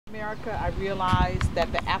America, I realized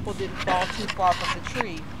that the apple didn't fall too far from the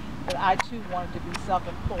tree, that I too wanted to be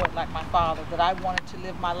self-employed like my father, that I wanted to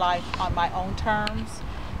live my life on my own terms,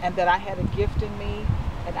 and that I had a gift in me,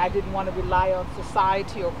 and I didn't want to rely on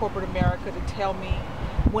society or corporate America to tell me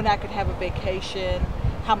when I could have a vacation,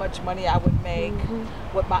 how much money I would make,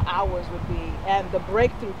 what my hours would be. And the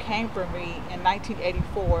breakthrough came for me in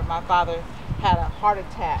 1984. My father had a heart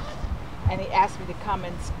attack, and he asked me to come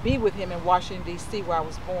and be with him in Washington, D.C., where I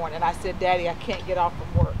was born. And I said, Daddy, I can't get off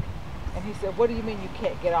from work. And he said, what do you mean you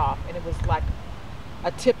can't get off? And it was like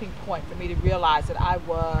a tipping point for me to realize that I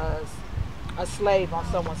was a slave on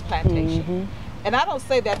someone's plantation. And I don't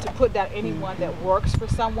say that to put down anyone that works for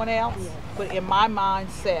someone else, but in my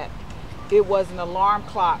mindset, it was an alarm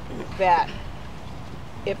clock that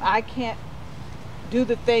if I can't do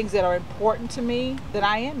the things that are important to me, then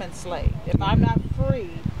I am enslaved. If I'm not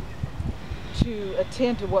free to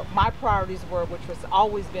attend to what my priorities were, which was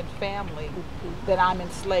always been family, then I'm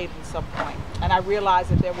enslaved at some point. And I realized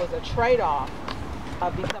that there was a trade-off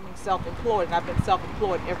of becoming self-employed, and I've been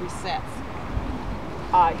self-employed ever since.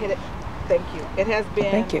 Thank you. It has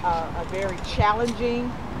been a very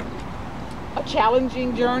challenging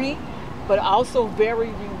journey, but also very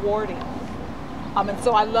rewarding. And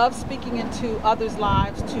so I love speaking into others'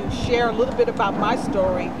 lives to share a little bit about my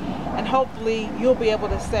story, and hopefully you'll be able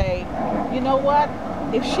to say, you know what,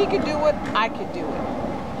 if she could do it, I could do it.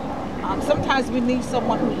 Sometimes we need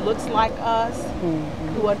someone who looks like us,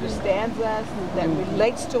 who understands us, that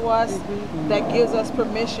relates to us, that gives us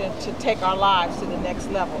permission to take our lives to the next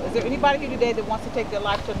level. Is there anybody here today that wants to take their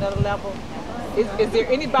life to another level? Is there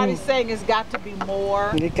anybody saying it's got to be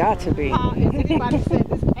more? It got to be. Is anybody saying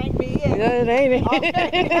this can't be it? No, it ain't.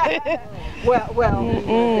 Okay. well,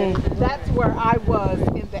 that's where I was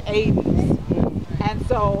in the 80s. And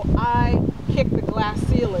so I kicked the glass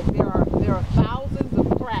ceiling. There are thousands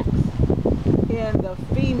of cracks in the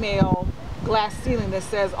female glass ceiling that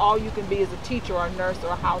says all you can be is a teacher or a nurse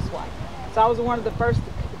or a housewife. So I was one of the first to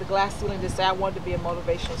kick the glass ceiling to say I wanted to be a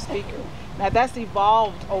motivational speaker. Now that's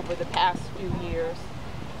evolved over the past few years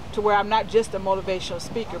to where I'm not just a motivational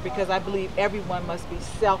speaker, because I believe everyone must be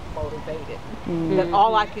self-motivated. That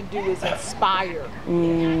all I can do is inspire.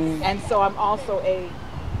 And so I'm also a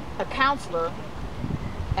counselor,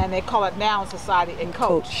 and they call it now in society a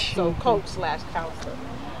coach. So coach/counselor.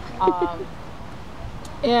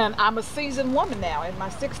 And I'm a seasoned woman now. In my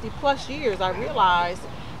 60+ years, I realized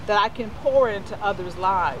that I can pour into others'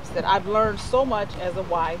 lives, that I've learned so much as a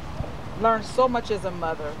wife, learned so much as a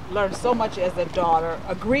mother, learned so much as a daughter,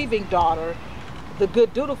 a grieving daughter, the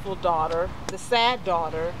good, dutiful daughter, the sad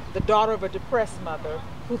daughter, the daughter of a depressed mother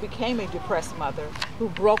who became a depressed mother, who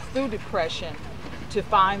broke through depression to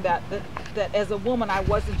find that as a woman, I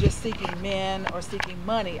wasn't just seeking men or seeking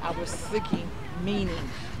money, I was seeking meaning.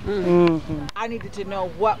 I needed to know,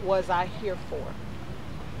 what was I here for?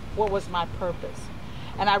 What was my purpose?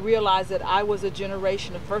 And I realized that I was a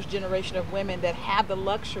first generation of women that had the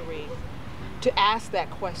luxury to ask that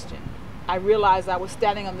question. I realized I was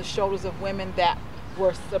standing on the shoulders of women that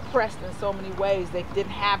were suppressed in so many ways. They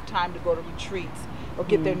didn't have time to go to retreats or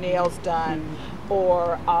get their nails done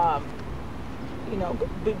or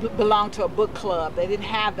belong to a book club. They didn't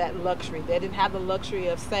have that luxury. They didn't have the luxury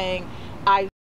of saying, I